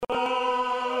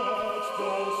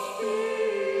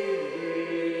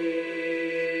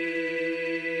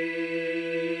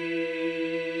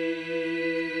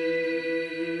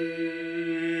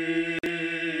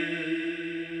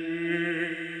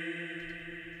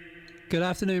Good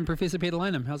afternoon, Professor Peter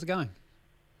Lineham. How's it going?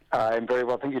 I'm very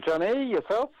well, thank you, Johnny.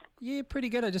 Yourself? Yeah, pretty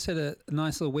good. I just had a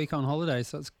nice little week on holiday,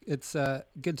 so it's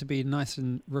good to be nice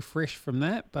and refreshed from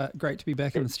that, but great to be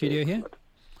back in the studio here.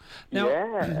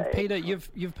 Now, Peter,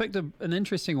 you've picked an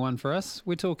interesting one for us.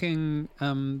 We're talking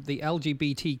the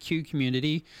LGBTQ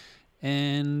community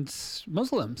and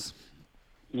Muslims.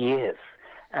 Yes,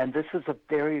 and this is a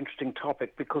very interesting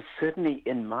topic because certainly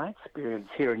in my experience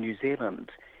here in New Zealand,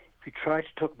 if you try to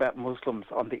talk about Muslims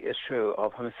on the issue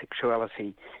of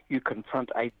homosexuality, you confront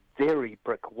a very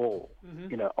brick wall,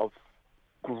 of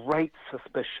great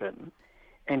suspicion,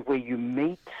 and where you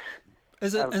meet...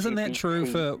 Isn't that true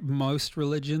for most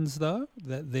religions, though?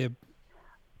 That they're...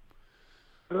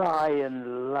 By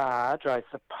and large, I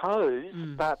suppose,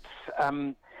 but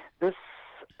this...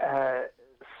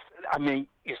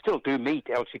 you still do meet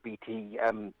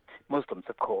LGBT Muslims,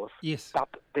 of course, yes, but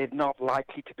they're not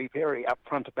likely to be very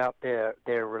upfront about their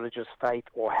religious faith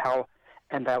or how,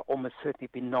 and they'll almost certainly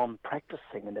be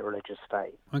non-practicing in their religious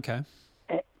faith. Okay.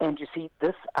 And you see,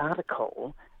 this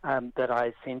article that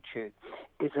I sent you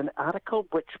is an article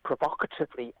which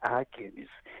provocatively argues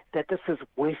that this is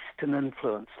Western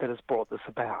influence that has brought this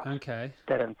about. Okay.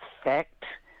 That in fact,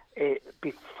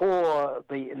 before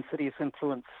the insidious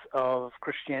influence of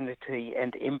Christianity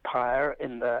and empire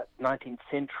in the 19th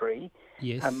century,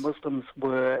 yes, Muslims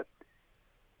were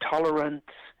tolerant,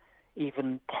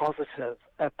 even positive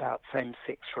about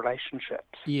same-sex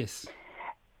relationships. Yes.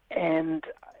 And,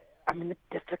 the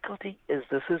difficulty is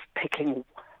this is picking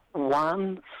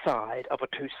one side of a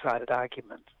two-sided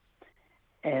argument.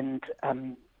 And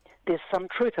there's some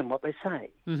truth in what they say,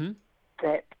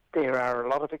 that there are a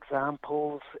lot of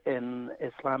examples in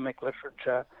Islamic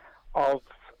literature of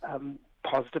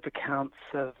positive accounts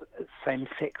of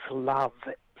same-sex love,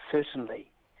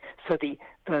 certainly. So the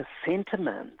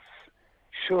sentiments,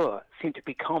 sure, seem to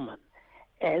be common.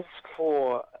 As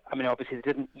for, obviously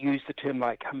they didn't use the term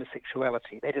like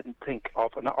homosexuality. They didn't think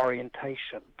of an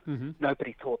orientation.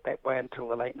 Nobody thought that way until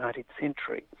the late 19th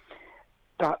century.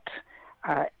 But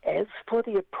as for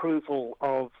the approval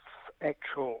of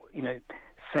actual,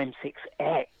 same-sex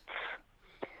acts,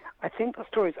 I think the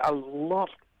story is a lot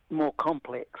more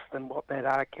complex than what that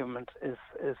argument is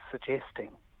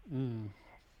suggesting. And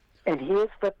here's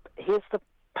the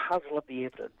puzzle of the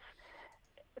evidence.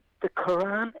 The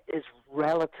Quran is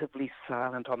relatively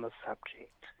silent on the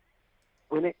subject.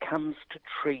 When it comes to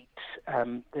treat,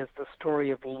 there's the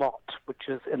story of Lot, which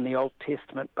is in the Old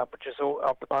Testament, but which is all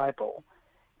of the Bible,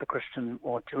 the Christian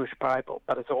or Jewish Bible,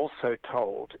 but is also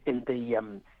told in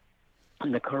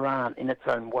the Quran in its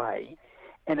own way,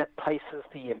 and it places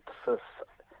the emphasis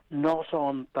not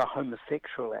on the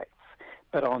homosexual acts,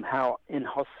 but on how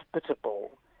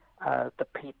inhospitable the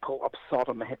people of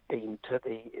Sodom had been to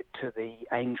the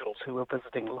angels who were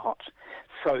visiting Lot.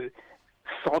 So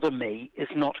sodomy is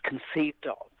not conceived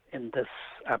of in this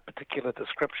particular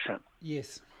description.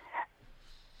 Yes.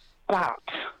 But,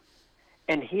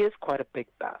 and here's quite a big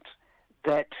but,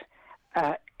 that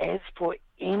as for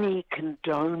any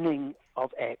condoning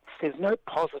of acts, there's no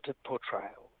positive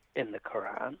portrayal in the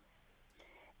Quran.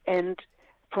 And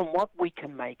from what we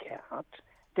can make out,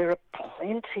 there are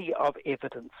plenty of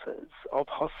evidences of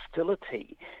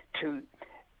hostility to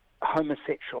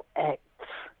homosexual acts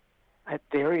at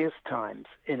various times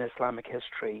in Islamic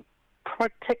history,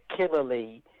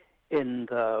 particularly from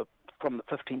the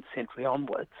 15th century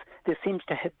onwards. There seems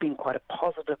to have been quite a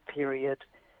positive period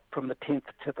from the 10th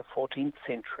to the 14th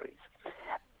centuries.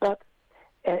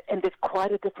 And there's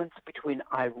quite a difference between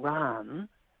Iran,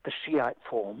 the Shiite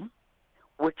form,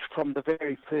 which from the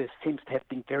very first seems to have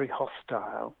been very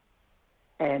hostile,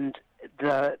 and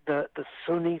the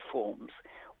Sunni forms,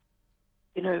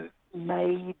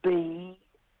 maybe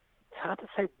it's hard to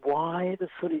say why the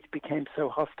Sunnis became so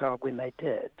hostile when they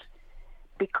did,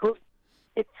 because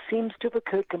it seems to have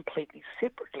occurred completely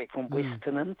separately from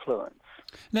Western influence.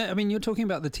 Now, you're talking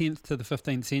about the 10th to the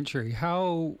 15th century.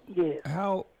 How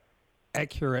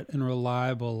accurate and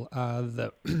reliable are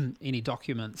any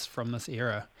documents from this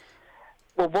era?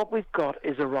 Well, what we've got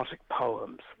is erotic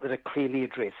poems that are clearly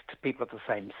addressed to people of the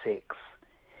same sex,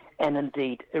 and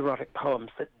indeed erotic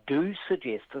poems that do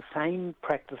suggest the same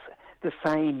practice, the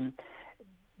same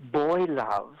boy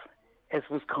love as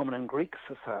was common in Greek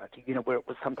society, where it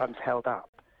was sometimes held up,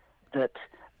 that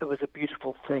it was a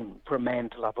beautiful thing for a man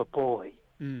to love a boy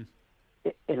in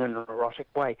an erotic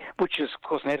way, which is, of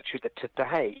course, an attitude that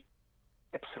today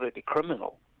is absolutely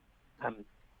criminal.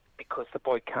 Because the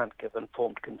boy can't give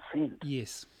informed consent.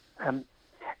 Yes.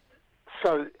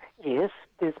 So yes,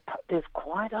 there's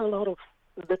quite a lot of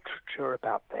literature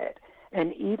about that,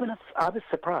 And even if, I was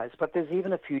surprised, but there's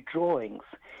even a few drawings,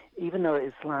 even though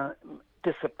Islam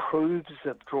disapproves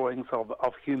of drawings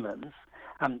of humans,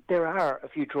 there are a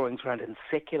few drawings around in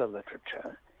secular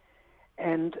literature.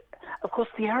 And, of course,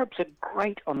 the Arabs are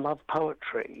great on love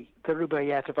poetry. The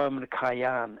Rubaiyat of Omar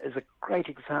Khayyam is a great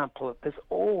example. There's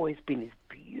always been these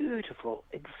beautiful,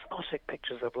 exotic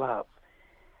pictures of love.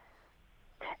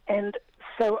 And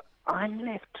so I'm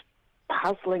left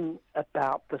puzzling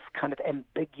about this kind of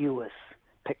ambiguous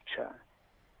picture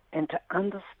and to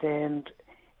understand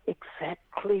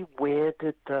exactly where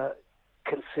did the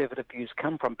conservative views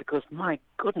come from, because my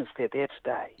goodness, they're there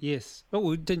today. Yes. Oh,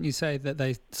 well, didn't you say that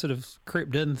they sort of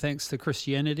crept in thanks to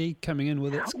Christianity coming in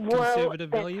with its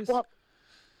conservative values?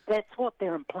 That's what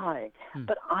they're implying.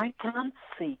 But I can't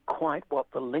see quite what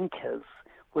the link is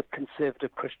with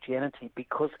conservative Christianity,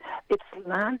 because it's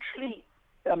largely,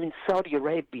 Saudi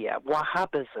Arabia,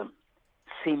 Wahhabism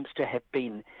seems to have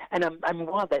been, and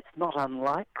while that's not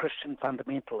unlike Christian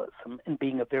fundamentalism in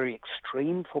being a very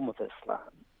extreme form of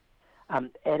Islam,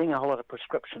 adding a whole lot of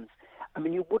prescriptions,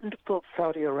 you wouldn't have thought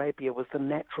Saudi Arabia was the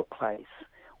natural place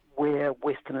where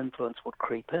Western influence would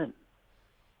creep in.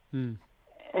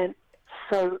 And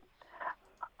so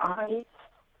I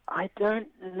don't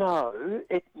know.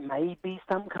 It may be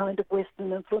some kind of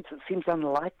Western influence. It seems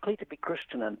unlikely to be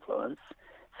Christian influence,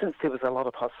 since there was a lot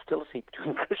of hostility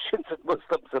between Christians and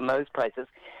Muslims in those places,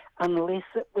 unless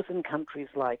it was in countries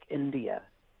like India,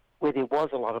 where there was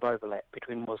a lot of overlap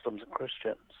between Muslims and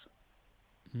Christians.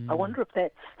 I wonder if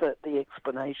that's the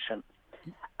explanation.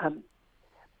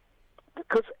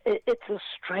 Because it's a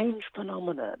strange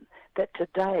phenomenon that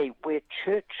today, where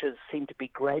churches seem to be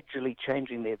gradually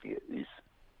changing their views,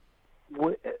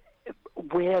 where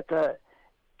the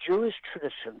Jewish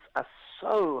traditions are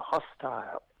so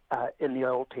hostile in the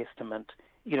Old Testament,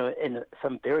 in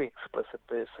some very explicit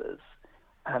verses,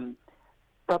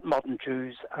 but modern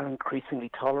Jews are increasingly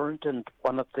tolerant, and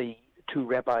one of the two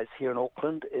rabbis here in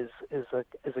Auckland is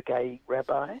a gay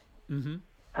rabbi.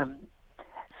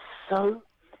 So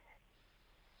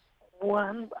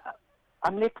I'm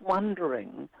left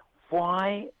wondering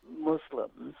why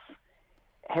Muslims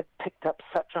have picked up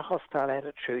such a hostile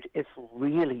attitude if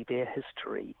really their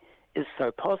history is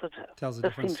so positive. Tells a this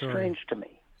different seems story. Strange to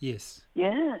me. Yes.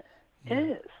 Yeah.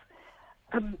 Yes.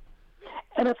 And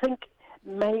I think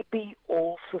maybe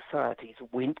all societies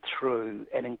went through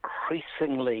an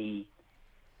increasingly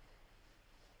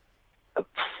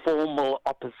formal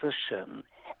opposition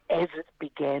as it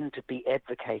began to be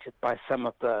advocated by some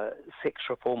of the sex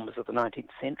reformers of the 19th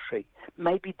century.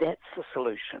 Maybe that's the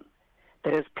solution,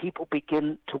 that as people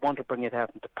begin to want to bring it out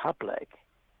into public,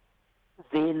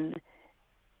 then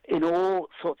in all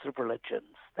sorts of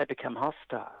religions, they become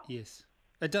hostile. Yes.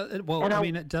 It does.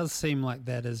 It does seem like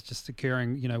that is just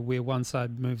occurring, where one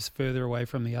side moves further away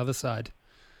from the other side.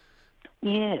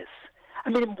 Yes.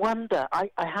 I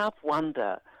half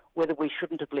wonder whether we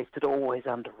shouldn't have left it always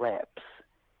under wraps,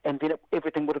 and then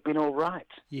everything would have been all right.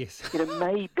 Yes.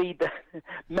 Maybe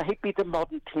the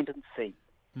modern tendency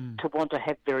to want to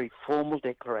have very formal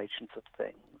declarations of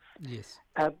things. Yes.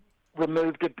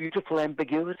 Removed a beautiful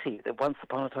ambiguity that once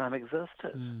upon a time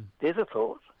existed. There's a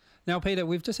thought. Now, Peter,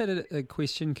 we've just had a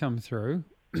question come through,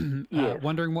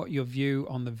 wondering what your view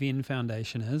on the Venn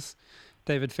Foundation is.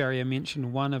 David Farrier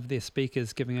mentioned one of their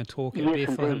speakers giving a talk at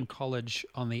Bethlehem College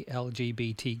on the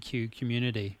LGBTQ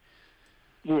community.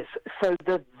 Yes, so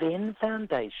the Venn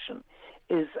Foundation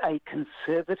is a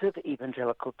conservative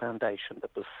evangelical foundation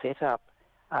that was set up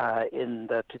in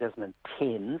the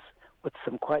 2010s with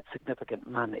some quite significant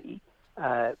money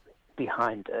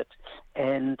behind it.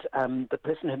 And the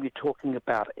person whom you're talking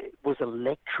about was a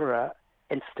lecturer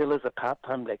and still is a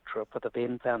part-time lecturer for the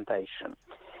Venn Foundation.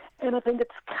 And I think it's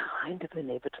kind of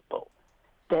inevitable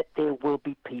that there will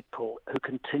be people who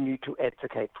continue to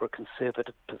advocate for a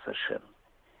conservative position.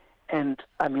 And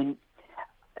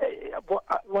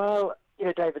while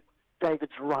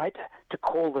David's right to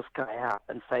call this guy out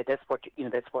and say that's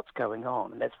what's going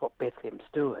on and that's what Bethlehem's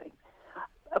doing.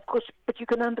 Of course, but you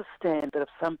can understand that if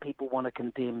some people want to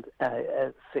condemn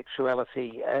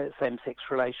sexuality, same-sex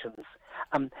relations,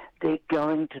 they're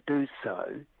going to do so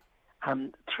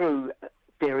through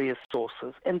various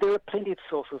sources, and there are plenty of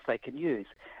sources they can use.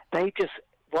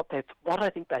 What I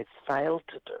think they've failed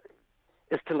to do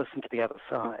is to listen to the other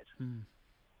side.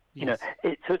 Yes.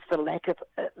 So it's the lack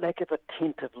of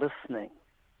attentive listening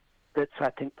that's, I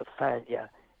think, the failure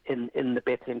in the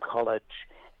Bethlehem College,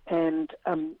 and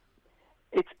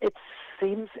it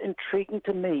seems intriguing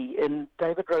to me. And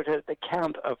David wrote an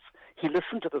account of he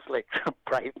listened to this lecture,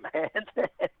 brave man.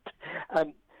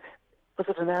 And, was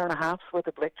it an hour and a half's worth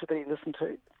of lecture that he listened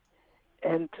to?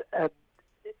 and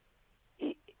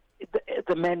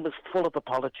the man was full of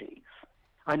apologies.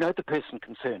 I know the person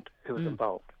concerned who was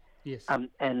involved. Yes.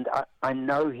 And I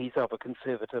know he's of a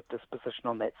conservative disposition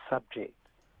on that subject.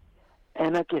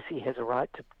 And I guess he has a right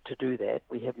to do that.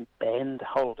 We haven't banned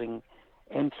holding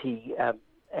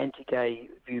anti-gay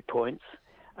viewpoints.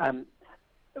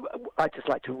 I just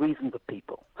like to reason with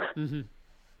people. Mm-hmm.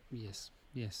 Yes.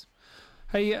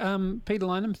 Hey, Peter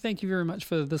Lineham, thank you very much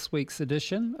for this week's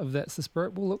edition of That's the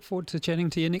Spirit. We'll look forward to chatting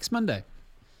to you next Monday.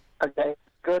 Okay,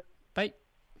 good. Bye.